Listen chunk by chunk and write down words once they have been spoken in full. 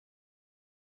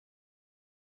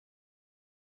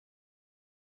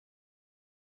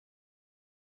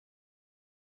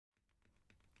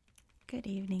Good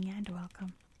evening and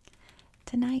welcome.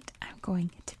 Tonight I'm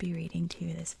going to be reading to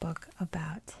you this book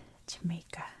about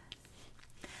Jamaica.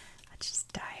 Let's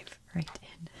just dive right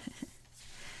in.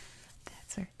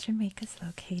 That's where Jamaica's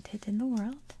located in the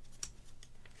world.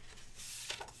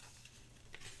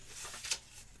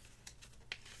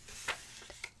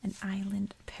 An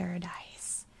island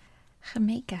paradise.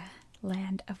 Jamaica,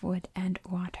 land of wood and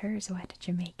water, is what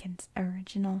Jamaicans,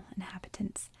 original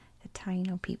inhabitants, the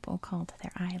Taino people, called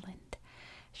their island.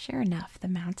 Sure enough, the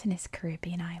mountainous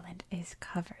Caribbean island is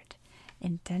covered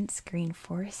in dense green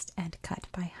forest and cut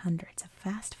by hundreds of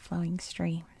fast-flowing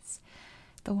streams.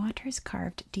 The waters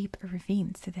carved deep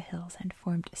ravines through the hills and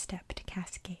formed stepped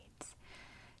cascades.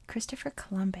 Christopher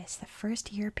Columbus, the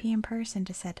first European person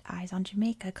to set eyes on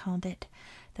Jamaica, called it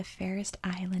the fairest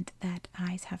island that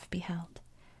eyes have beheld.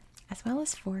 As well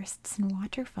as forests and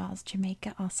waterfalls,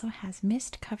 Jamaica also has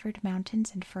mist-covered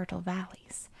mountains and fertile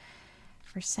valleys.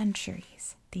 For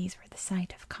centuries, these were the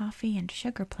site of coffee and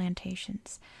sugar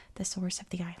plantations, the source of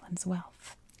the island's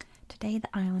wealth. Today, the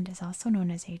island is also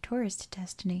known as a tourist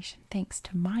destination thanks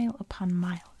to mile upon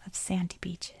mile of sandy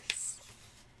beaches.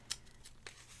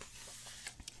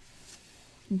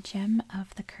 Gem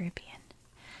of the Caribbean.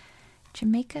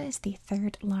 Jamaica is the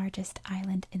third largest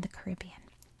island in the Caribbean.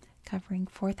 Covering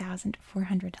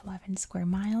 4,411 square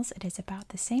miles, it is about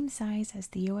the same size as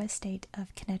the U.S. state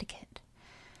of Connecticut.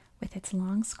 With its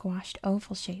long, squashed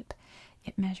oval shape,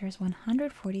 it measures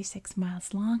 146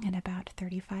 miles long and about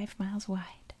 35 miles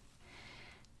wide.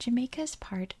 Jamaica is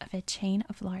part of a chain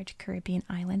of large Caribbean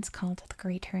islands called the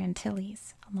Greater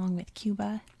Antilles, along with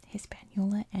Cuba,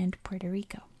 Hispaniola, and Puerto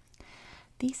Rico.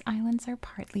 These islands are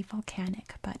partly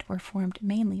volcanic, but were formed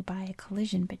mainly by a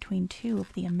collision between two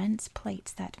of the immense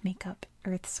plates that make up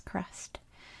Earth's crust.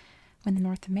 When the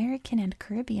North American and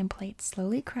Caribbean plates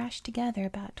slowly crashed together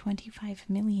about 25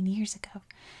 million years ago,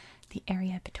 the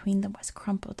area between them was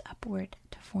crumpled upward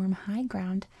to form high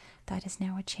ground that is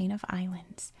now a chain of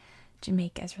islands.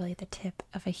 Jamaica is really the tip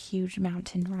of a huge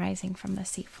mountain rising from the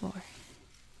seafloor.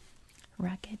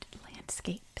 Rugged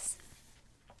landscapes.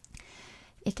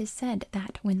 It is said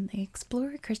that when the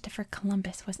explorer Christopher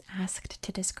Columbus was asked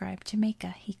to describe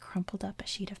Jamaica, he crumpled up a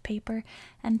sheet of paper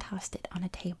and tossed it on a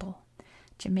table.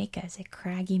 Jamaica is a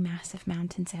craggy mass of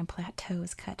mountains and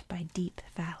plateaus cut by deep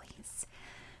valleys.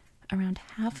 Around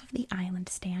half of the island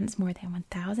stands more than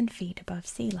 1,000 feet above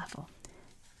sea level.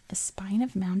 A spine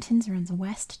of mountains runs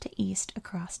west to east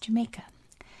across Jamaica.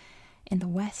 In the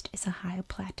west is a high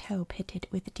plateau pitted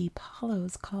with deep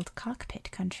hollows called Cockpit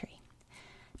Country.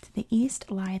 To the east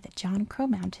lie the John Crow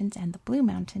Mountains and the Blue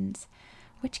Mountains,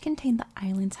 which contain the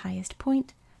island's highest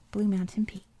point, Blue Mountain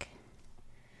Peak.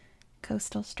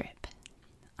 Coastal Strip.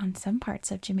 On some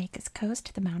parts of Jamaica's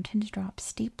coast, the mountains drop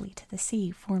steeply to the sea,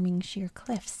 forming sheer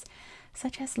cliffs,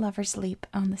 such as Lover's Leap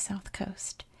on the south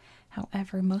coast.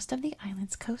 However, most of the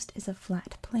island's coast is a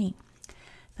flat plain.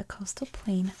 The coastal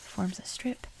plain forms a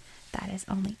strip that is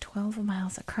only 12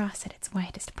 miles across at its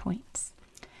widest points.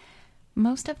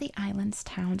 Most of the island's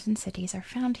towns and cities are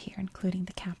found here, including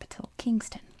the capital,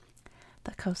 Kingston.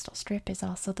 The coastal strip is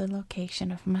also the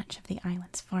location of much of the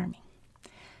island's farming.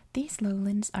 These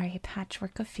lowlands are a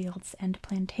patchwork of fields and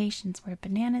plantations where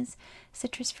bananas,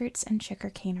 citrus fruits, and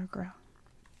sugarcane are grown.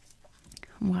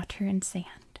 Water and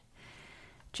sand.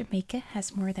 Jamaica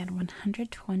has more than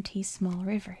 120 small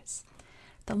rivers.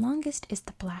 The longest is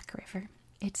the Black River.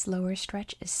 Its lower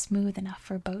stretch is smooth enough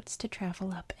for boats to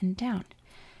travel up and down.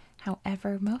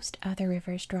 However, most other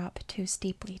rivers drop too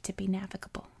steeply to be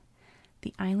navigable.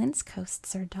 The island's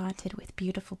coasts are dotted with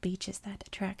beautiful beaches that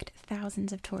attract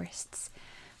thousands of tourists,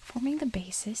 forming the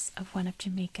basis of one of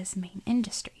Jamaica's main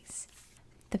industries.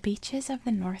 The beaches of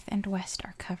the north and west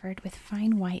are covered with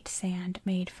fine white sand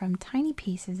made from tiny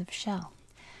pieces of shell.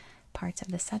 Parts of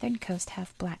the southern coast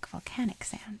have black volcanic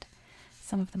sand.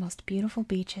 Some of the most beautiful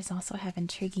beaches also have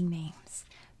intriguing names: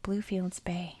 Bluefields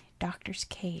Bay, Doctor's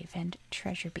Cave, and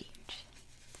Treasure Beach.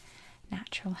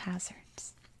 Natural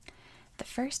hazards. The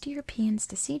first Europeans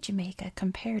to see Jamaica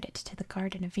compared it to the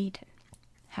Garden of Eden.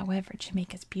 However,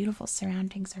 Jamaica's beautiful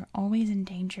surroundings are always in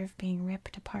danger of being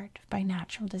ripped apart by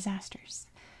natural disasters.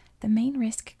 The main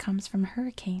risk comes from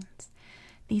hurricanes.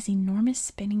 These enormous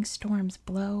spinning storms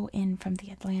blow in from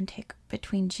the Atlantic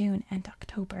between June and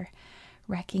October,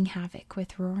 wreaking havoc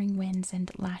with roaring winds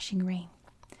and lashing rain.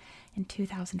 In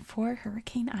 2004,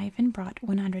 Hurricane Ivan brought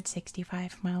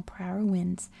 165-mile-per-hour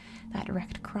winds that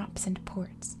wrecked crops and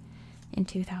ports. In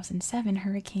 2007,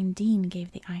 Hurricane Dean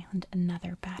gave the island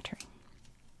another battering.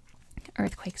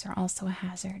 Earthquakes are also a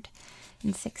hazard. In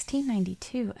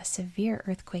 1692, a severe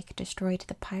earthquake destroyed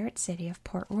the pirate city of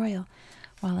Port Royal,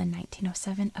 while in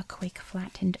 1907 a quake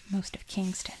flattened most of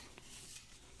Kingston.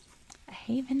 A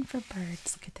haven for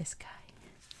birds. Look at this guy.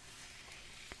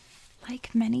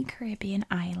 Like many Caribbean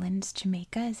islands,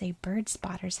 Jamaica is a bird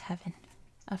spotter's heaven.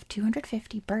 Of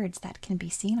 250 birds that can be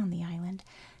seen on the island,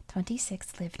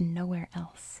 26 live nowhere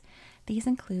else. These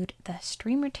include the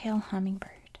streamer-tail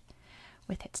hummingbird.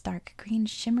 With its dark green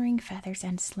shimmering feathers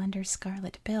and slender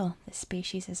scarlet bill, this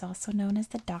species is also known as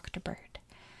the doctor bird,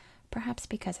 perhaps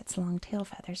because its long tail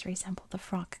feathers resemble the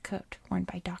frock coat worn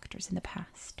by doctors in the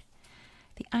past.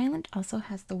 The island also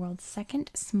has the world's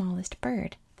second smallest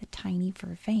bird, the tiny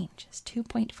vervain, just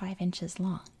 2.5 inches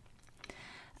long.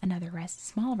 Another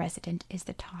small resident is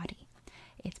the toddy.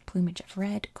 Its plumage of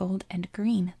red, gold, and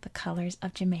green, the colors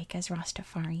of Jamaica's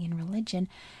Rastafarian religion,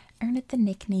 earn it the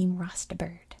nickname Rasta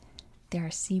bird. There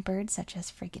are seabirds such as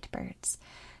frigate birds.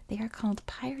 They are called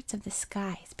pirates of the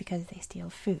skies because they steal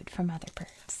food from other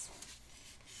birds.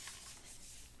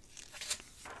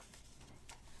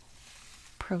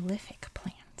 Prolific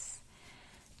plants.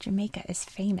 Jamaica is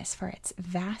famous for its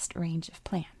vast range of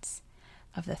plants.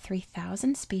 Of the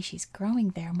 3,000 species growing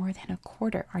there, more than a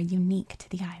quarter are unique to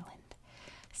the island.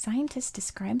 Scientists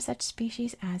describe such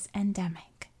species as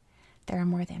endemic. There are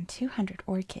more than 200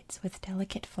 orchids with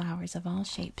delicate flowers of all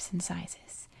shapes and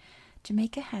sizes.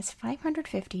 Jamaica has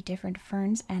 550 different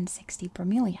ferns and 60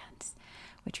 bromeliads,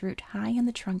 which root high in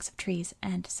the trunks of trees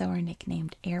and so are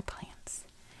nicknamed air plants.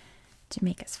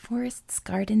 Jamaica's forests,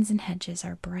 gardens, and hedges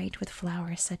are bright with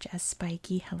flowers such as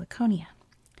spiky heliconia.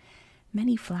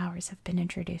 Many flowers have been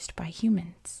introduced by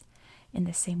humans. In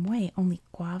the same way, only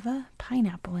guava,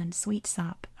 pineapple, and sweet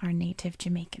sop are native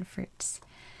Jamaican fruits.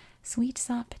 Sweet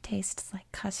sop tastes like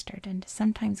custard and is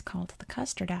sometimes called the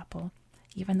custard apple,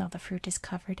 even though the fruit is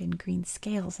covered in green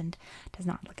scales and does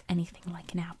not look anything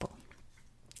like an apple.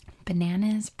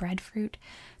 Bananas, breadfruit,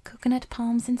 coconut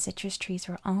palms, and citrus trees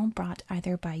were all brought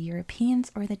either by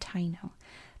Europeans or the Taino,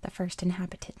 the first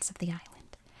inhabitants of the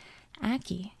island.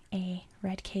 Ackee, a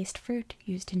red-cased fruit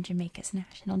used in Jamaica's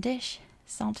national dish,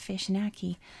 saltfish and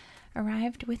ackee,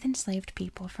 arrived with enslaved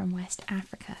people from West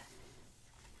Africa.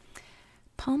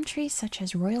 Palm trees such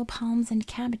as royal palms and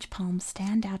cabbage palms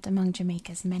stand out among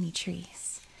Jamaica's many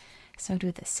trees. So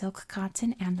do the silk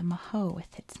cotton and the maho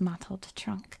with its mottled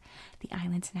trunk, the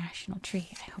island's national tree.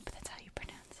 I hope that's how you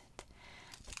pronounce it.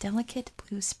 The delicate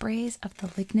blue sprays of the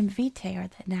lignum vitae are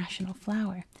the national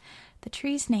flower. The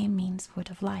tree's name means wood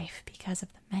of life because of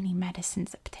the many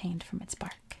medicines obtained from its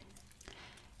bark.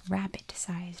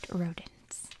 Rabbit-sized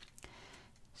rodents.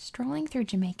 Strolling through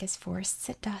Jamaica's forests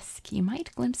at dusk, you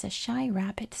might glimpse a shy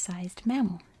rabbit-sized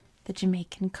mammal. The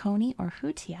Jamaican coney or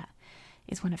hootia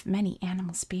is one of many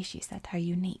animal species that are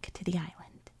unique to the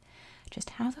island.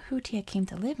 Just how the hootia came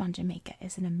to live on Jamaica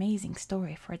is an amazing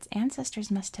story, for its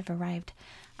ancestors must have arrived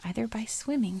either by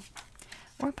swimming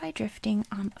or by drifting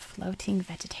on floating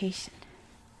vegetation.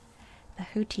 The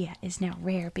hootia is now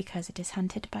rare because it is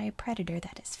hunted by a predator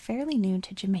that is fairly new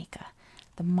to Jamaica,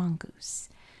 the mongoose.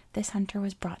 This hunter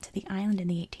was brought to the island in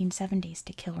the 1870s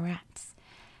to kill rats.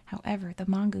 However, the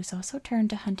mongoose also turned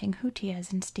to hunting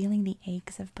hootias and stealing the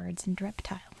eggs of birds and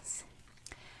reptiles.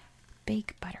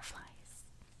 Big butterflies.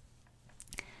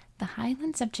 The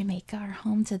highlands of Jamaica are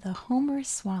home to the Homer's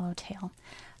swallowtail,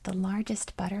 the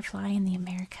largest butterfly in the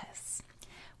Americas.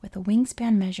 With a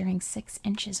wingspan measuring 6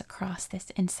 inches across,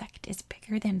 this insect is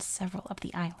bigger than several of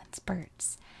the island's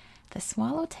birds. The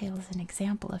swallowtail is an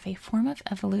example of a form of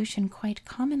evolution quite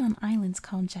common on islands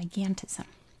called gigantism.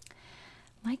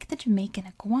 Like the Jamaican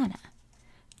iguana,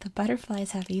 the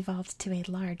butterflies have evolved to a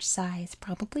large size,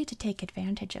 probably to take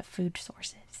advantage of food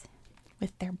sources.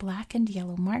 With their black and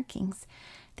yellow markings,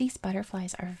 these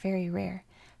butterflies are very rare,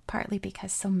 partly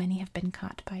because so many have been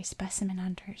caught by specimen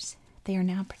hunters. They are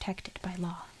now protected by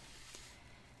law.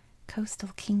 Coastal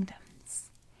kingdoms.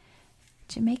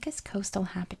 Jamaica's coastal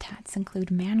habitats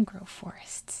include mangrove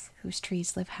forests, whose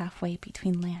trees live halfway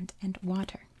between land and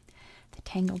water. The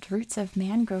tangled roots of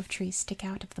mangrove trees stick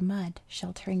out of the mud,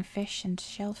 sheltering fish and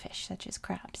shellfish such as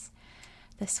crabs.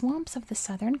 The swamps of the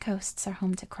southern coasts are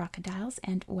home to crocodiles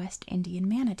and West Indian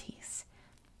manatees.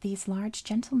 These large,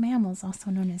 gentle mammals,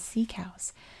 also known as sea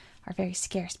cows, are very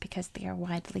scarce because they are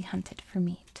widely hunted for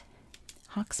meat.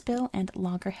 Hawksbill and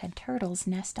loggerhead turtles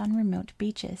nest on remote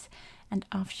beaches and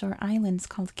offshore islands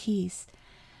called keys.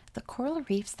 The coral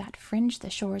reefs that fringe the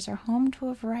shores are home to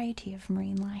a variety of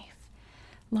marine life.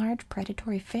 Large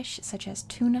predatory fish such as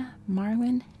tuna,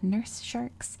 marlin, nurse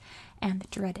sharks, and the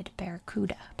dreaded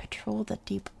barracuda patrol the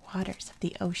deep waters of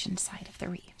the ocean side of the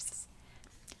reefs.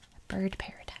 Bird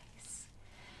paradise.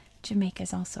 Jamaica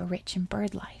is also rich in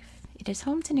bird life. It is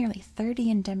home to nearly 30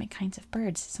 endemic kinds of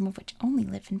birds, some of which only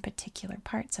live in particular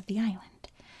parts of the island.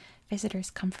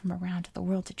 Visitors come from around the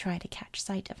world to try to catch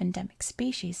sight of endemic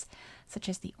species, such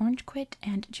as the orangequit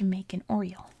and Jamaican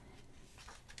oriole.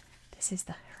 This is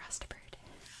the rust bird.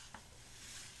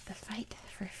 The fight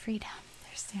for freedom.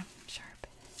 There's Sam Sharp.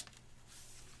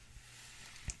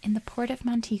 In the port of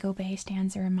Montego Bay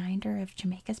stands a reminder of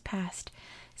Jamaica's past,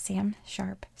 Sam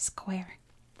Sharp Square.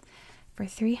 For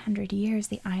 300 years,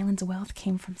 the island's wealth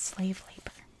came from slave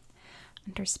labor.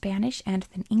 Under Spanish and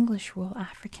then English rule,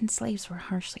 African slaves were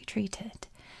harshly treated.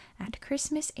 At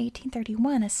Christmas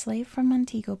 1831, a slave from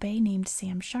Montego Bay named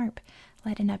Sam Sharp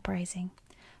led an uprising.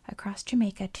 Across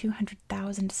Jamaica,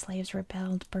 200,000 slaves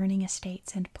rebelled, burning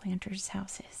estates and planters'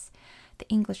 houses. The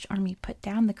English army put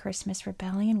down the Christmas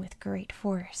rebellion with great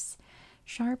force.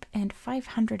 Sharp and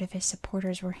 500 of his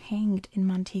supporters were hanged in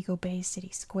Montego Bay City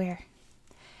Square.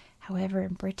 However,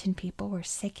 in Britain, people were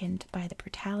sickened by the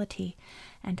brutality,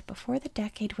 and before the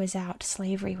decade was out,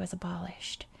 slavery was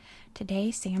abolished.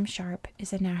 Today, Sam Sharp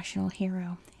is a national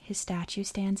hero. His statue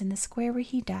stands in the square where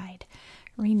he died,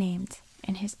 renamed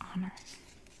in his honor.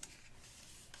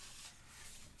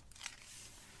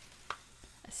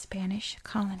 A Spanish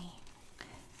colony.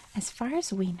 As far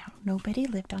as we know, nobody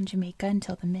lived on Jamaica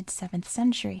until the mid-7th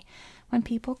century, when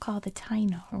people called the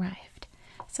Taino arrived.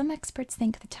 Some experts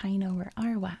think the Taino were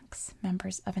Arawaks,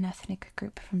 members of an ethnic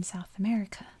group from South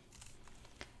America.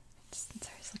 I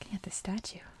was looking at the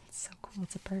statue. It's so cool,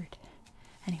 it's a bird.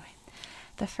 Anyway,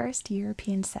 the first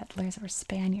European settlers were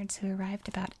Spaniards who arrived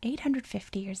about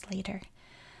 850 years later.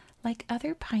 Like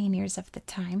other pioneers of the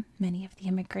time, many of the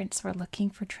immigrants were looking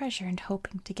for treasure and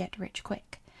hoping to get rich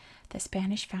quick. The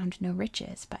Spanish found no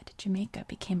riches, but Jamaica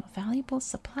became a valuable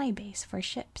supply base for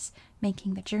ships,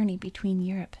 making the journey between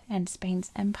Europe and Spain's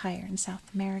empire in South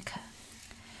America.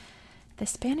 The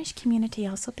Spanish community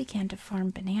also began to farm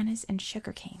bananas and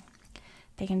sugarcane.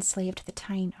 They enslaved the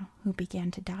Taino, who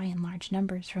began to die in large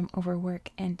numbers from overwork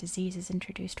and diseases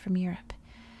introduced from Europe.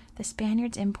 The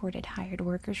Spaniards imported hired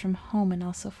workers from home and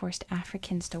also forced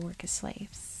Africans to work as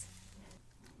slaves.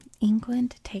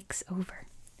 England takes over.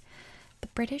 The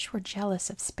British were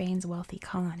jealous of Spain's wealthy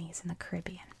colonies in the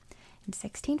Caribbean. In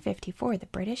 1654, the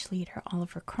British leader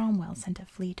Oliver Cromwell sent a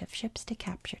fleet of ships to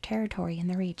capture territory in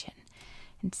the region.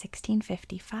 In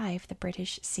 1655, the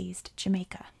British seized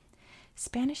Jamaica.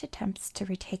 Spanish attempts to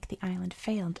retake the island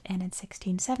failed, and in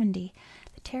 1670,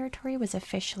 the territory was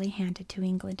officially handed to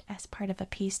England as part of a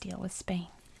peace deal with Spain.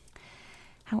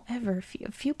 However,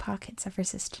 a few pockets of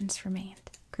resistance remained.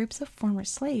 Groups of former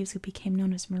slaves who became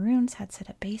known as Maroons had set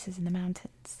up bases in the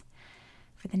mountains.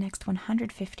 For the next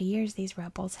 150 years, these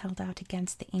rebels held out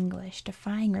against the English,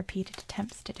 defying repeated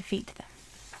attempts to defeat them.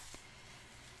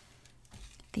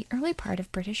 The early part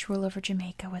of British rule over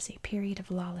Jamaica was a period of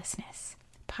lawlessness.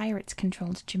 Pirates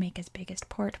controlled Jamaica's biggest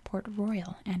port, Port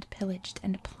Royal, and pillaged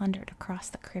and plundered across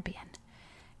the Caribbean.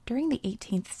 During the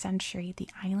 18th century, the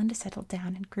island settled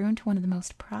down and grew into one of the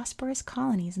most prosperous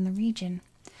colonies in the region.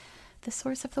 The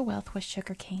source of the wealth was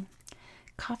sugarcane.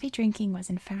 Coffee drinking was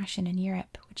in fashion in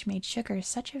Europe, which made sugar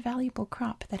such a valuable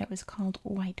crop that it was called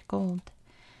white gold.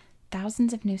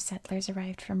 Thousands of new settlers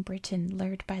arrived from Britain,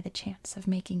 lured by the chance of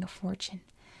making a fortune.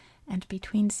 And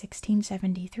between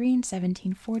 1673 and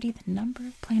 1740, the number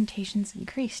of plantations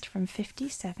increased from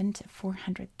 57 to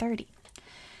 430.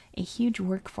 A huge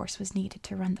workforce was needed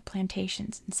to run the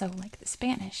plantations, and so, like the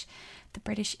Spanish, the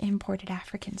British imported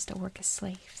Africans to work as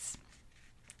slaves.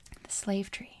 The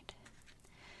slave trade.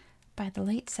 By the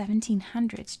late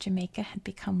 1700s, Jamaica had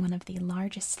become one of the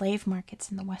largest slave markets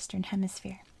in the Western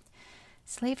Hemisphere.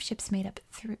 Slave ships made up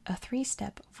a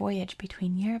three-step voyage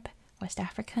between Europe, West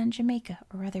Africa, and Jamaica,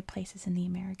 or other places in the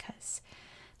Americas.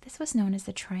 This was known as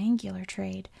the triangular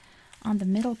trade. On the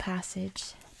middle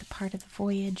passage, the part of the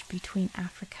voyage between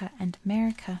Africa and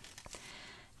America,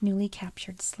 newly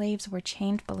captured slaves were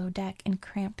chained below deck in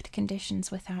cramped conditions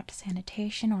without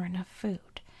sanitation or enough food.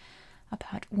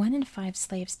 About 1 in 5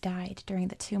 slaves died during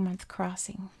the 2-month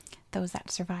crossing. Those that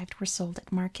survived were sold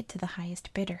at market to the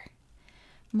highest bidder.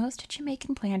 Most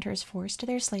Jamaican planters forced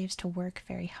their slaves to work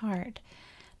very hard.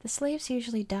 The slaves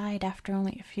usually died after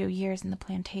only a few years in the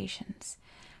plantations.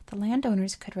 The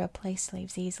landowners could replace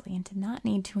slaves easily and did not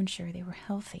need to ensure they were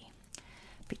healthy.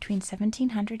 Between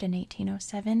 1700 and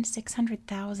 1807,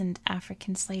 600,000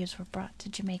 African slaves were brought to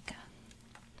Jamaica.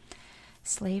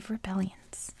 Slave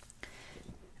rebellions.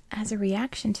 As a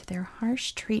reaction to their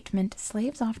harsh treatment,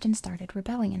 slaves often started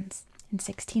rebellions. In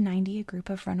 1690, a group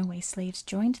of runaway slaves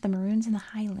joined the Maroons in the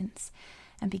Highlands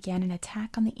and began an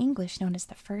attack on the English known as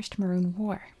the First Maroon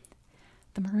War.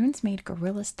 The Maroons made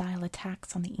guerrilla-style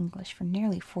attacks on the English for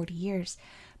nearly 40 years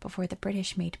before the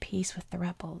British made peace with the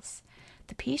rebels.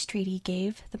 The peace treaty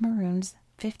gave the Maroons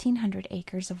 1,500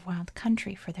 acres of wild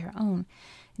country for their own.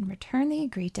 In return, they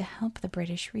agreed to help the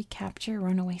British recapture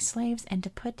runaway slaves and to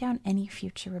put down any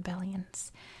future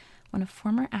rebellions. When a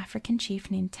former African chief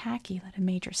named Tacky led a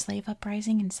major slave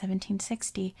uprising in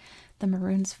 1760, the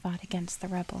Maroons fought against the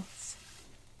rebels.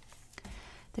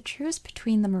 The truce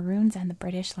between the Maroons and the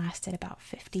British lasted about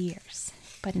 50 years,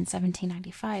 but in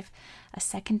 1795, a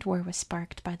second war was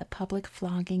sparked by the public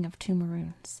flogging of 2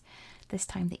 Maroons. This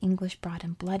time the English brought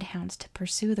in bloodhounds to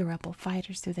pursue the rebel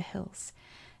fighters through the hills.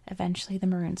 Eventually the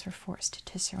Maroons were forced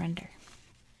to surrender.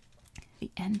 The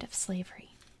end of slavery.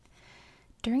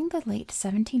 During the late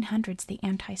 1700s, the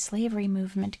anti-slavery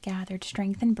movement gathered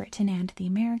strength in Britain and the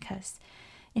Americas.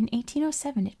 In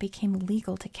 1807, it became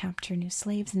legal to capture new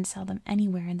slaves and sell them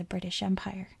anywhere in the British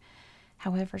Empire.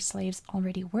 However, slaves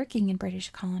already working in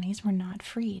British colonies were not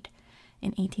freed.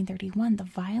 In 1831, the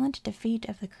violent defeat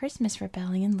of the Christmas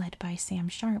Rebellion led by Sam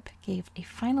Sharpe gave a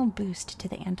final boost to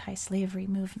the anti-slavery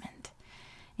movement.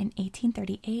 In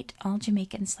 1838, all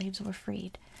Jamaican slaves were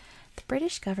freed. The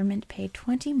British government paid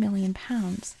 £20 million,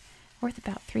 worth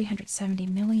about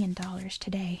 $370 million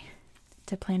today,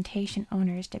 to plantation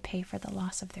owners to pay for the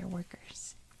loss of their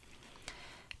workers.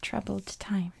 Troubled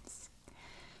times.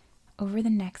 Over the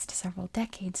next several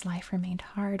decades, life remained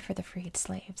hard for the freed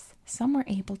slaves. Some were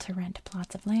able to rent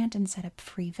plots of land and set up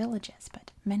free villages,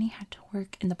 but many had to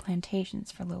work in the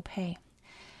plantations for low pay.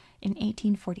 In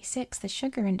 1846, the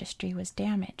sugar industry was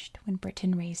damaged when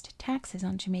Britain raised taxes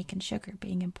on Jamaican sugar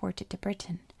being imported to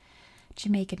Britain.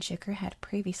 Jamaican sugar had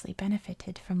previously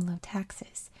benefited from low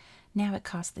taxes. Now it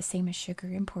cost the same as sugar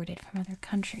imported from other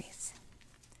countries.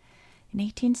 In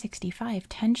 1865,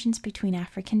 tensions between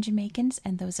African Jamaicans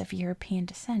and those of European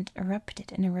descent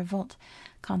erupted in a revolt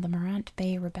called the Morant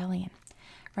Bay Rebellion.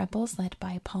 Rebels led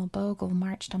by Paul Bogle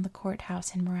marched on the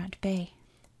courthouse in Morant Bay.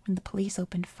 When the police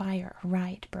opened fire, a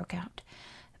riot broke out.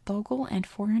 Bogle and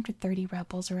 430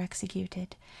 rebels were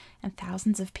executed, and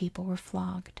thousands of people were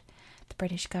flogged. The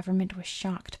British government was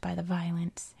shocked by the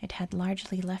violence. It had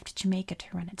largely left Jamaica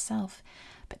to run itself,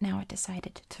 but now it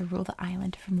decided to rule the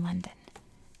island from London.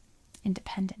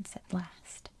 Independence at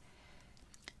last.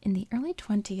 In the early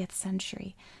 20th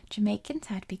century, Jamaicans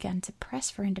had begun to press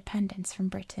for independence from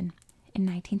Britain. In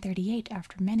 1938,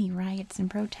 after many riots and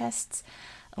protests,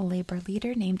 a labor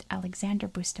leader named Alexander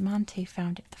Bustamante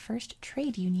founded the first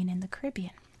trade union in the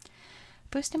Caribbean.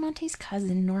 Bustamante's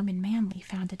cousin Norman Manley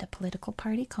founded a political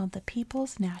party called the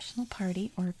People's National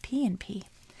Party, or PNP,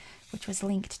 which was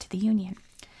linked to the Union.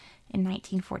 In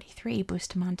 1943,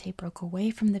 Bustamante broke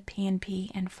away from the PNP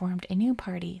and formed a new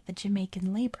party, the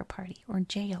Jamaican Labour Party, or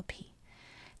JLP.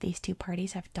 These two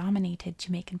parties have dominated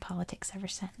Jamaican politics ever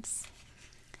since.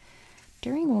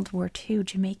 During World War II,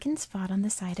 Jamaicans fought on the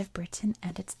side of Britain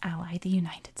and its ally, the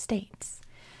United States.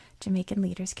 Jamaican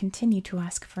leaders continued to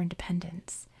ask for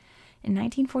independence. In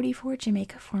 1944,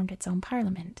 Jamaica formed its own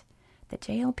parliament. The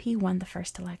JLP won the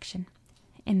first election.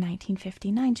 In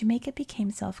 1959, Jamaica became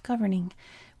self-governing,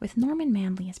 with Norman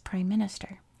Manley as Prime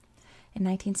Minister. In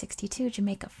 1962,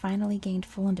 Jamaica finally gained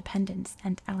full independence,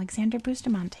 and Alexander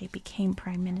Bustamante became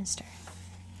Prime Minister.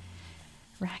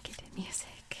 Ragged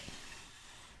music.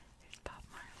 There's Bob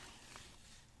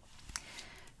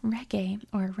Marley. Reggae,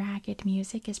 or ragged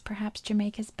music, is perhaps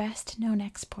Jamaica's best-known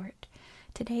export.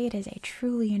 Today it is a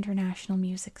truly international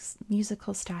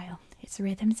musical style. Its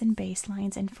rhythms and bass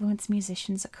lines influence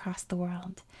musicians across the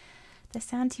world. The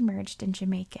sound emerged in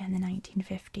Jamaica in the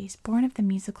 1950s, born of the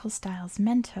musical styles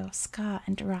mento, ska,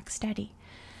 and rocksteady.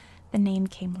 The name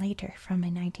came later from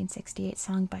a 1968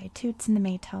 song by Toots and the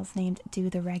Maytals named Do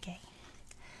the Reggae.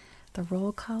 The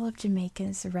roll call of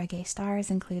Jamaica's reggae stars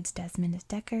includes Desmond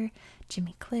Dekker,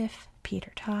 Jimmy Cliff,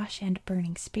 Peter Tosh, and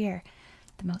Burning Spear.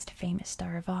 The most famous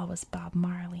star of all was Bob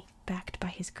Marley, backed by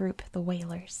his group, the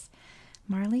Wailers.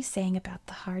 Marley sang about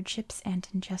the hardships and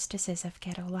injustices of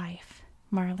ghetto life.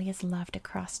 Marley is loved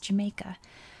across Jamaica,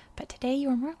 but today you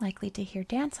are more likely to hear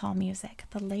dancehall music,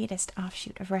 the latest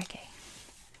offshoot of reggae.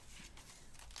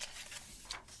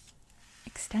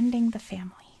 Extending the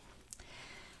family.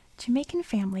 Jamaican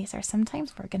families are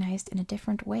sometimes organized in a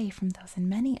different way from those in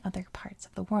many other parts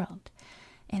of the world.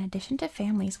 In addition to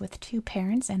families with two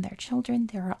parents and their children,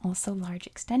 there are also large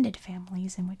extended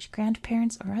families in which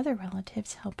grandparents or other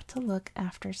relatives help to look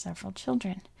after several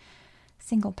children.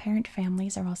 Single-parent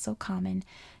families are also common,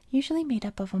 usually made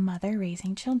up of a mother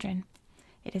raising children.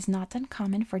 It is not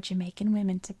uncommon for Jamaican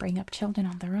women to bring up children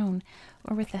on their own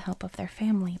or with the help of their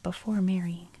family before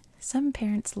marrying. Some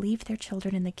parents leave their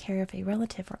children in the care of a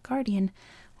relative or guardian,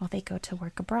 while they go to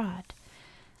work abroad.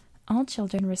 All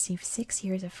children receive 6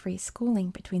 years of free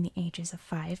schooling between the ages of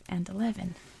 5 and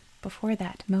 11. Before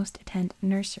that, most attend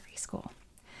nursery school.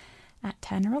 At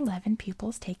 10 or 11,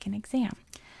 pupils take an exam.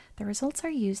 The results are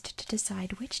used to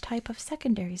decide which type of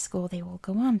secondary school they will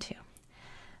go on to.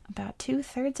 About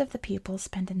 2/3 of the pupils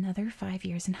spend another 5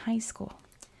 years in high school.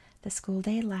 The school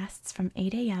day lasts from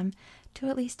 8 a.m. to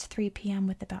at least 3 p.m.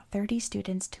 with about 30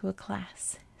 students to a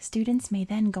class. Students may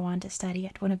then go on to study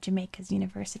at one of Jamaica's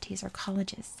universities or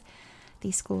colleges.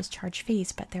 These schools charge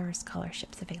fees, but there are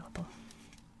scholarships available.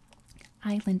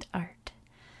 Island art.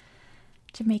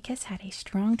 Jamaica's had a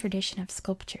strong tradition of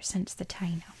sculpture since the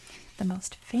Taino. The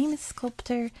most famous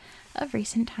sculptor of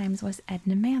recent times was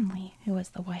Edna Manley, who was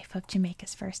the wife of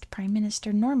Jamaica's first Prime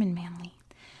Minister Norman Manley.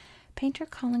 Painter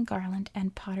Colin Garland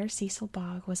and potter Cecil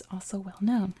Bogg was also well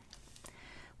known.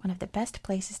 One of the best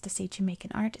places to see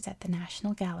Jamaican art is at the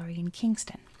National Gallery in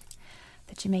Kingston.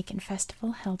 The Jamaican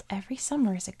Festival, held every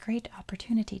summer, is a great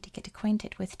opportunity to get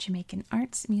acquainted with Jamaican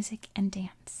arts, music, and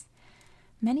dance.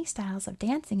 Many styles of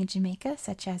dancing in Jamaica,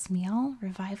 such as mial,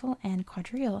 revival, and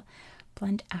quadrille,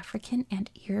 blend African and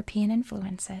European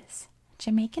influences.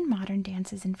 Jamaican modern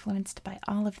dance is influenced by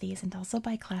all of these and also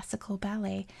by classical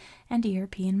ballet and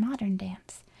European modern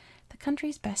dance. The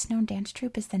country's best-known dance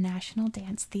troupe is the National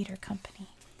Dance Theatre Company.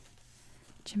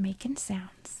 Jamaican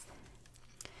sounds.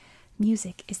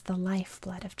 Music is the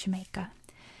lifeblood of Jamaica.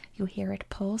 You hear it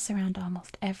pulse around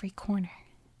almost every corner.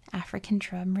 African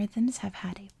drum rhythms have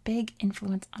had a big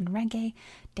influence on reggae,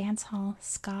 dancehall,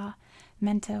 ska,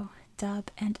 mento, dub,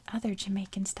 and other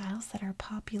Jamaican styles that are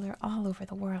popular all over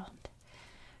the world.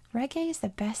 Reggae is the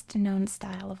best-known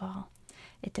style of all.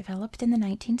 It developed in the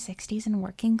 1960s in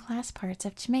working-class parts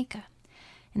of Jamaica.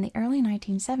 In the early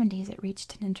 1970s, it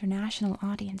reached an international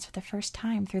audience for the first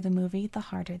time through the movie The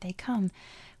Harder They Come,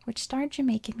 which starred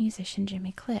Jamaican musician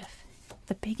Jimmy Cliff.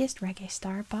 The biggest reggae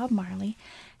star, Bob Marley,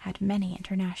 had many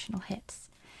international hits.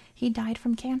 He died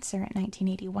from cancer in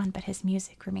 1981, but his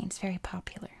music remains very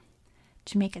popular.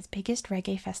 Jamaica's biggest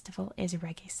reggae festival is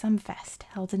Reggae Sumfest,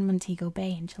 held in Montego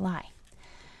Bay in July.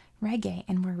 Reggae,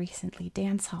 and more recently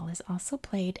dancehall, is also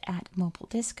played at mobile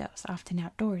discos, often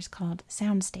outdoors, called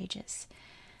sound stages.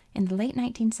 In the late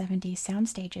 1970s, sound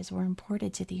stages were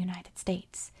imported to the United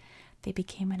States. They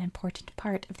became an important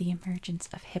part of the emergence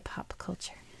of hip-hop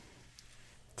culture.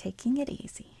 Taking it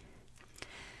easy.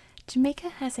 Jamaica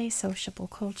has a sociable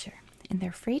culture. In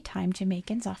their free time,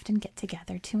 Jamaicans often get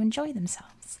together to enjoy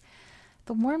themselves.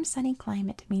 The warm, sunny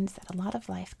climate means that a lot of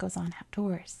life goes on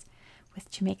outdoors.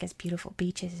 With Jamaica's beautiful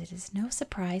beaches, it is no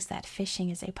surprise that fishing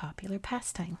is a popular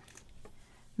pastime.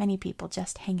 Many people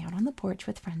just hang out on the porch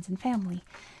with friends and family,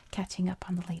 catching up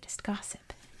on the latest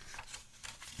gossip.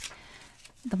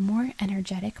 The more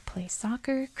energetic play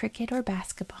soccer, cricket, or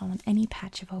basketball on any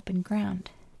patch of open ground.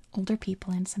 Older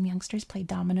people and some youngsters play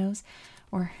dominoes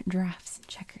or drafts and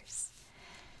checkers.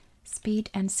 Speed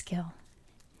and skill.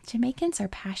 Jamaicans are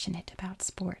passionate about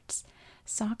sports.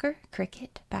 Soccer,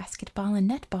 cricket, basketball, and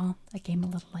netball, a game a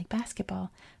little like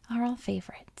basketball, are all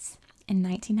favorites. In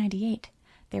 1998,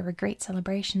 there were great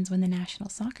celebrations when the national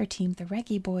soccer team, the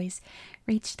Reggae Boys,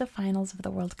 reached the finals of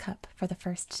the World Cup for the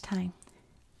first time.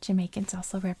 Jamaicans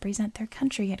also represent their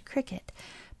country at cricket,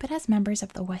 but as members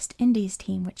of the West Indies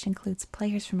team, which includes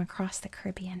players from across the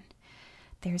Caribbean.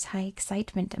 There's high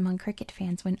excitement among cricket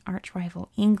fans when arch-rival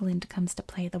England comes to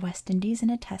play the West Indies in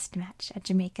a test match at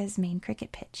Jamaica's main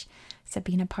cricket pitch,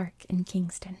 Sabina Park in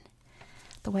Kingston.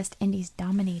 The West Indies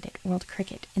dominated world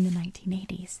cricket in the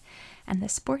 1980s, and the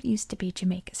sport used to be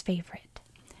Jamaica's favorite.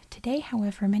 Today,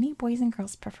 however, many boys and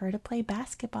girls prefer to play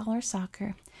basketball or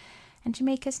soccer, and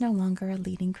Jamaica is no longer a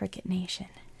leading cricket nation.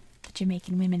 The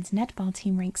Jamaican women's netball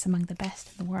team ranks among the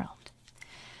best in the world.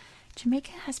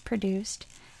 Jamaica has produced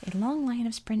a long line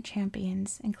of sprint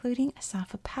champions, including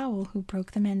Asafa Powell, who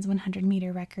broke the men's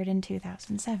 100-meter record in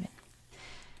 2007.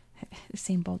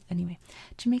 Same bolt, anyway.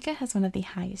 Jamaica has one of the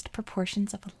highest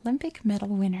proportions of Olympic medal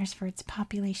winners for its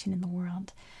population in the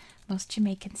world. Most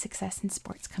Jamaican success in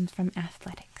sports comes from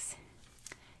athletics.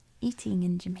 Eating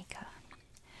in Jamaica.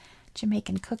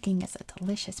 Jamaican cooking is a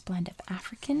delicious blend of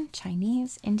African,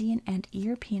 Chinese, Indian, and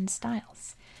European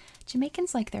styles.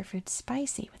 Jamaicans like their food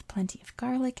spicy with plenty of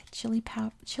garlic, chili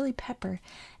pepper,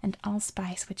 and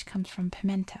allspice, which comes from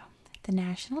pimento. The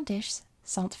national dish,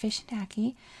 saltfish and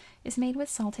ackee, is made with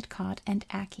salted cod and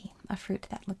ackee, a fruit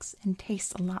that looks and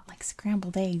tastes a lot like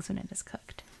scrambled eggs when it is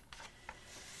cooked.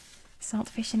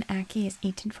 Saltfish and ackee is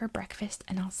eaten for breakfast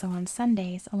and also on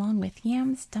Sundays, along with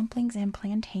yams, dumplings, and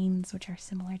plantains, which are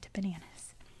similar to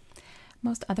bananas.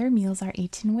 Most other meals are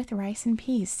eaten with rice and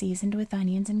peas seasoned with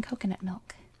onions and coconut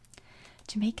milk.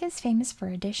 Jamaica is famous for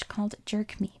a dish called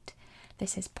jerk meat.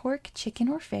 This is pork, chicken,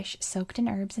 or fish soaked in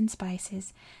herbs and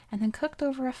spices and then cooked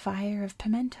over a fire of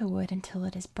pimento wood until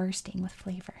it is bursting with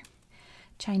flavor.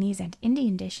 Chinese and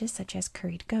Indian dishes such as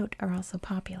curried goat are also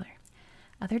popular.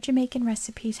 Other Jamaican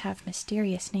recipes have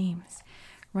mysterious names.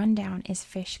 Rundown is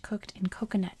fish cooked in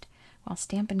coconut, while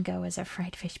Stamp and Go is a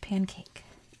fried fish pancake.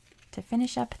 To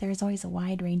finish up, there is always a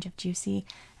wide range of juicy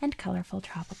and colorful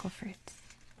tropical fruits.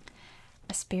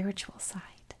 A spiritual side.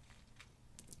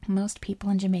 Most people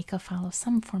in Jamaica follow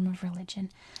some form of religion.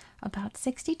 About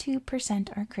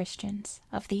 62% are Christians.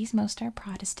 Of these, most are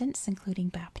Protestants, including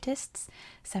Baptists,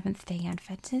 Seventh-day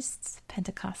Adventists,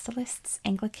 Pentecostalists,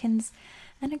 Anglicans,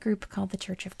 and a group called the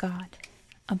Church of God.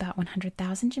 About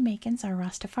 100,000 Jamaicans are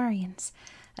Rastafarians,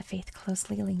 a faith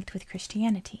closely linked with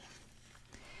Christianity.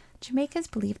 Jamaica is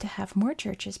believed to have more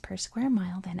churches per square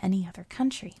mile than any other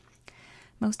country.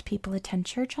 Most people attend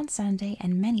church on Sunday,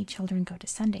 and many children go to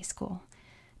Sunday school.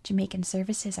 Jamaican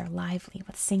services are lively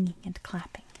with singing and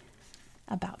clapping.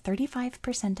 About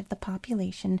 35% of the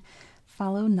population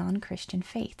follow non-Christian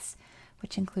faiths,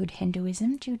 which include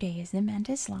Hinduism, Judaism, and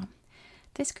Islam.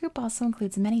 This group also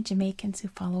includes many Jamaicans who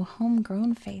follow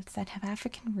homegrown faiths that have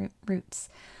African roots,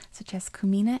 such as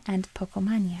Kumina and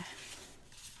Pocomania.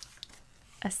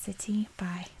 A city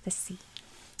by the sea.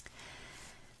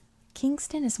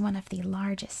 Kingston is one of the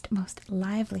largest, most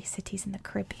lively cities in the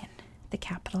Caribbean. The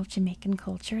capital of Jamaican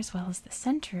culture as well as the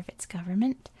center of its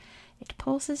government, it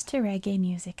pulses to reggae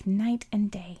music night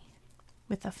and day.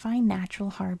 With a fine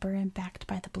natural harbor and backed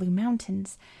by the Blue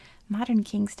Mountains, modern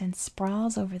Kingston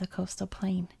sprawls over the coastal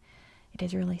plain. It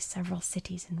is really several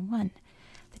cities in one.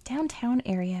 The downtown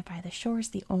area by the shore is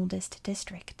the oldest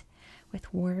district,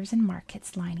 with wharves and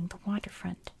markets lining the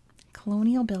waterfront.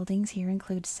 Colonial buildings here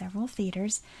include several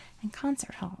theaters and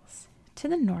concert halls. To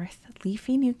the north,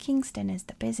 leafy New Kingston is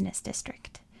the business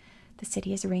district. The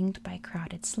city is ringed by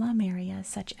crowded slum areas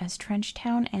such as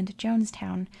Trenchtown and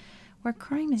Jonestown, where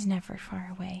crime is never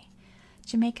far away.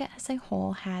 Jamaica as a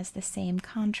whole has the same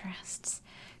contrasts.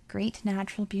 Great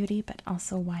natural beauty, but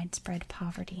also widespread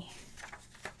poverty.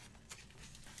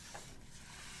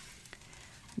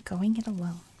 Going it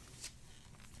alone.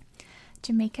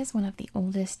 Jamaica is one of the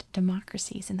oldest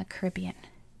democracies in the Caribbean.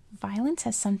 Violence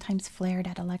has sometimes flared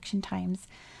at election times,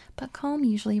 but calm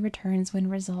usually returns when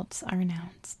results are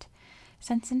announced.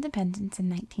 Since independence in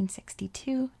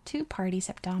 1962, two parties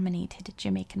have dominated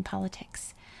Jamaican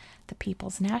politics. The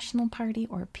People's National Party,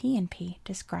 or PNP,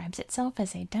 describes itself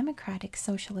as a democratic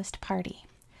socialist party.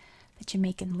 The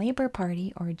Jamaican Labour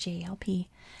Party, or JLP,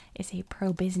 is a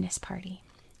pro-business party.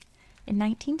 In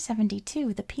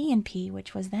 1972, the PNP,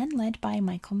 which was then led by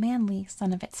Michael Manley,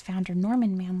 son of its founder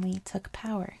Norman Manley, took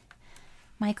power.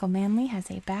 Michael Manley has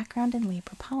a background in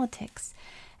labor politics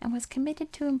and was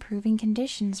committed to improving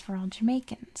conditions for all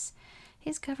Jamaicans.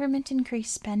 His government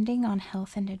increased spending on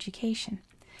health and education.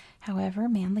 However,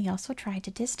 Manley also tried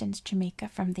to distance Jamaica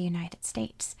from the United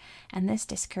States, and this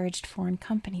discouraged foreign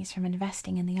companies from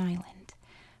investing in the island.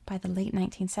 By the late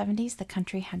 1970s, the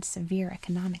country had severe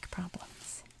economic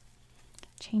problems.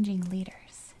 Changing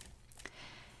leaders.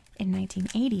 In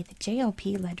 1980, the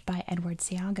JLP, led by Edward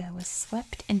Seaga, was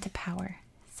swept into power.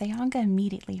 Seaga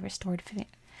immediately restored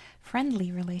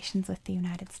friendly relations with the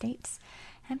United States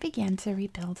and began to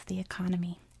rebuild the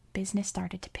economy. Business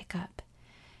started to pick up.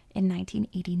 In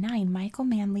 1989, Michael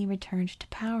Manley returned to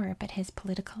power, but his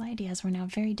political ideas were now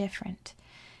very different.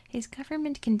 His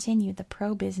government continued the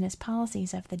pro-business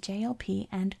policies of the JLP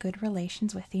and good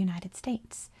relations with the United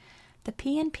States. The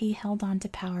PNP held on to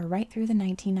power right through the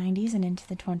 1990s and into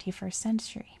the 21st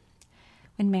century.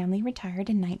 When Manley retired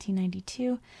in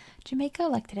 1992, Jamaica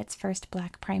elected its first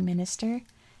black prime minister,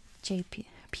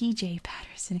 P.J.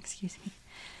 Patterson.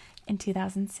 In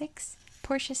 2006,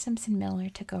 Portia Simpson Miller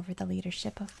took over the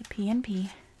leadership of the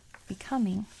PNP,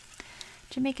 becoming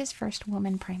Jamaica's first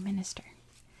woman prime minister.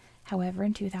 However,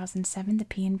 in 2007, the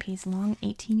PNP's long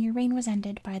 18-year reign was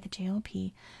ended by the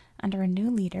JLP under a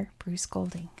new leader, Bruce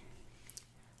Golding.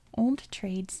 Old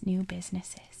trades, new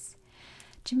businesses.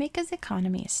 Jamaica's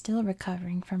economy is still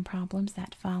recovering from problems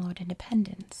that followed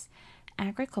independence.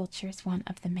 Agriculture is one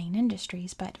of the main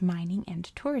industries, but mining and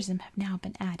tourism have now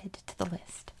been added to the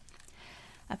list.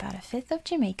 About a fifth of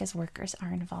Jamaica's workers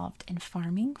are involved in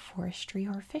farming, forestry,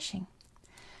 or fishing.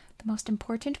 The most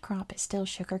important crop is still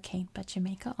sugarcane, but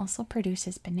Jamaica also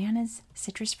produces bananas,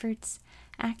 citrus fruits,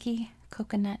 ackee,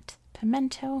 coconut,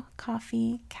 pimento,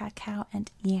 coffee, cacao, and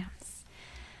yams.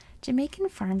 Jamaican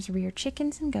farms rear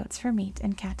chickens and goats for meat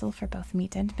and cattle for both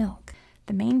meat and milk.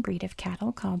 The main breed of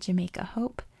cattle, called Jamaica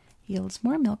Hope, yields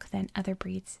more milk than other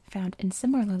breeds found in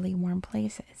similarly warm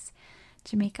places.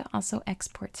 Jamaica also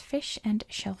exports fish and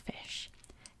shellfish.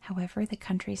 However, the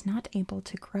country is not able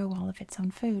to grow all of its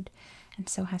own food, and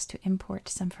so has to import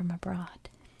some from abroad.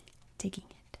 Digging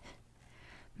it.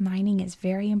 Mining is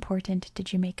very important to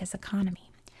Jamaica's economy.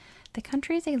 The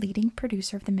country is a leading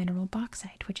producer of the mineral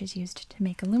bauxite, which is used to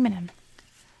make aluminum.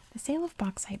 The sale of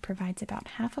bauxite provides about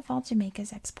half of all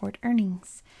Jamaica's export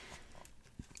earnings.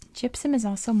 Gypsum is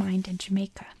also mined in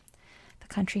Jamaica. The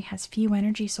country has few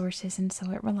energy sources, and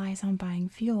so it relies on buying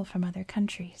fuel from other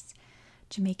countries.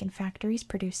 Jamaican factories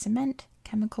produce cement,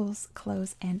 chemicals,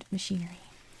 clothes, and machinery.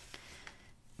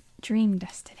 Dream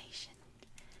destination.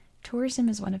 Tourism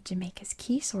is one of Jamaica's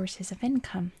key sources of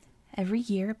income. Every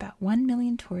year, about 1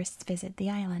 million tourists visit the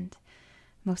island.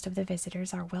 Most of the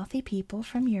visitors are wealthy people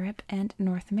from Europe and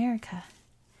North America.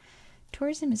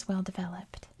 Tourism is well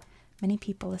developed. Many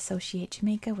people associate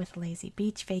Jamaica with lazy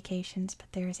beach vacations,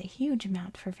 but there is a huge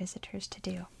amount for visitors to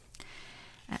do.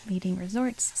 At leading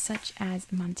resorts such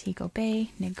as Montego Bay,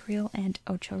 Negril, and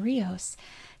Ocho Rios,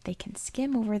 they can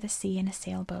skim over the sea in a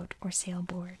sailboat or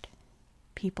sailboard.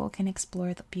 People can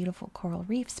explore the beautiful coral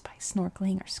reefs by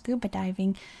snorkeling or scuba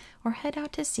diving, or head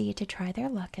out to sea to try their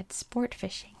luck at sport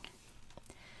fishing.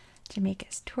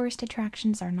 Jamaica's tourist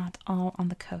attractions are not all on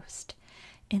the coast.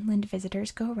 Inland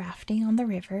visitors go rafting on the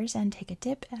rivers and take a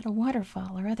dip at a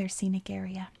waterfall or other scenic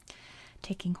area.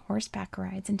 Taking horseback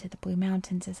rides into the Blue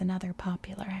Mountains is another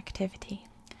popular activity.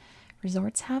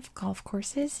 Resorts have golf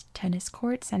courses, tennis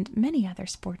courts, and many other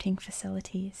sporting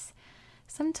facilities.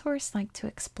 Some tourists like to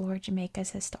explore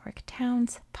Jamaica's historic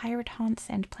towns, pirate haunts,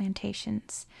 and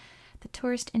plantations. The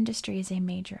tourist industry is a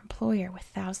major employer, with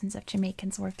thousands of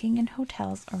Jamaicans working in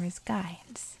hotels or as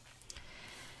guides.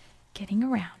 Getting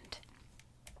around.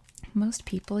 Most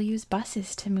people use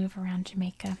buses to move around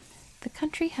Jamaica. The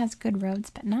country has good roads,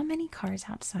 but not many cars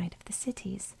outside of the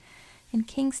cities. In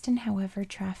Kingston, however,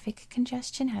 traffic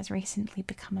congestion has recently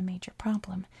become a major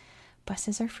problem.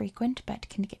 Buses are frequent, but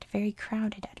can get very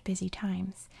crowded at busy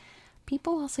times.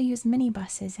 People also use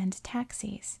minibuses and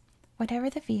taxis. Whatever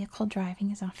the vehicle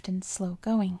driving is often slow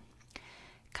going.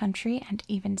 Country and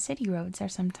even city roads are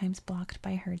sometimes blocked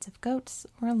by herds of goats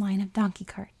or a line of donkey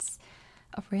carts.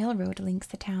 A railroad links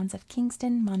the towns of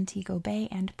Kingston, Montego Bay,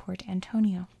 and Port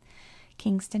Antonio.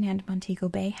 Kingston and Montego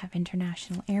Bay have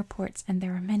international airports, and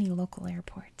there are many local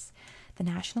airports. The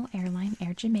national airline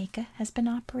Air Jamaica has been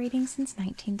operating since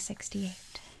 1968.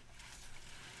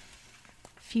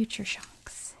 Future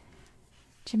shocks.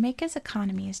 Jamaica's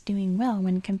economy is doing well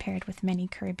when compared with many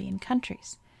Caribbean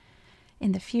countries.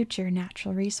 In the future,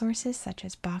 natural resources such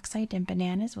as bauxite and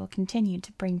bananas will continue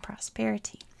to bring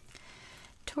prosperity.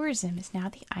 Tourism is now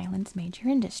the island's major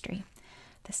industry.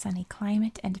 The sunny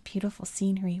climate and beautiful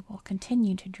scenery will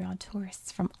continue to draw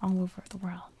tourists from all over the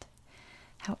world.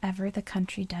 However, the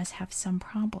country does have some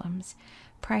problems.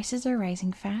 Prices are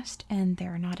rising fast, and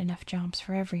there are not enough jobs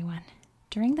for everyone.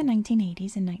 During the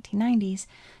 1980s and 1990s,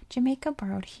 Jamaica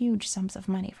borrowed huge sums of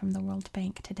money from the World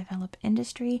Bank to develop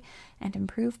industry and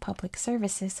improve public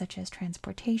services such as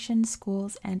transportation,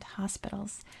 schools, and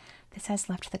hospitals. This has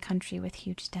left the country with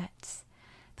huge debts.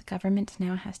 The government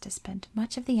now has to spend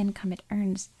much of the income it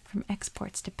earns from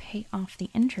exports to pay off the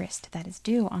interest that is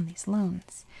due on these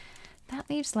loans. That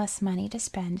leaves less money to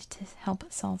spend to help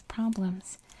solve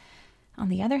problems. On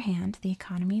the other hand, the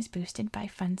economy is boosted by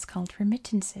funds called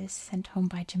remittances sent home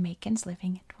by Jamaicans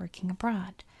living and working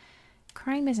abroad.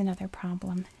 Crime is another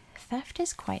problem. Theft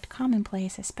is quite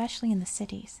commonplace, especially in the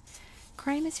cities.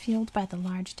 Crime is fueled by the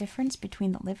large difference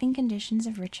between the living conditions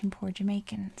of rich and poor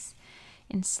Jamaicans.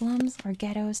 In slums or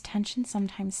ghettos, tensions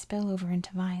sometimes spill over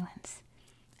into violence.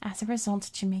 As a result,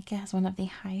 Jamaica has one of the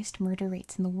highest murder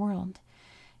rates in the world.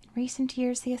 In recent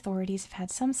years, the authorities have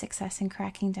had some success in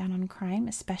cracking down on crime,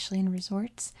 especially in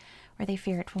resorts, where they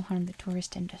fear it will harm the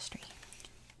tourist industry.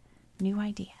 New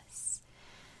ideas.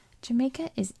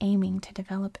 Jamaica is aiming to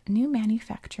develop new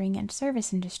manufacturing and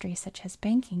service industries such as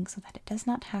banking so that it does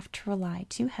not have to rely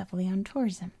too heavily on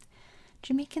tourism.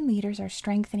 Jamaican leaders are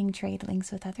strengthening trade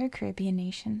links with other Caribbean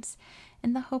nations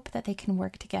in the hope that they can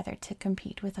work together to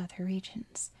compete with other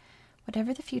regions.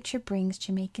 Whatever the future brings,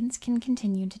 Jamaicans can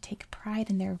continue to take pride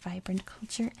in their vibrant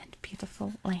culture and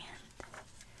beautiful land.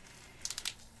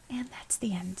 And that's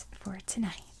the end for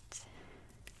tonight.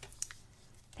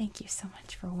 Thank you so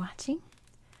much for watching.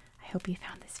 I hope you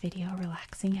found this video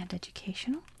relaxing and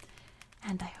educational,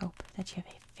 and I hope that you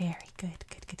have a very good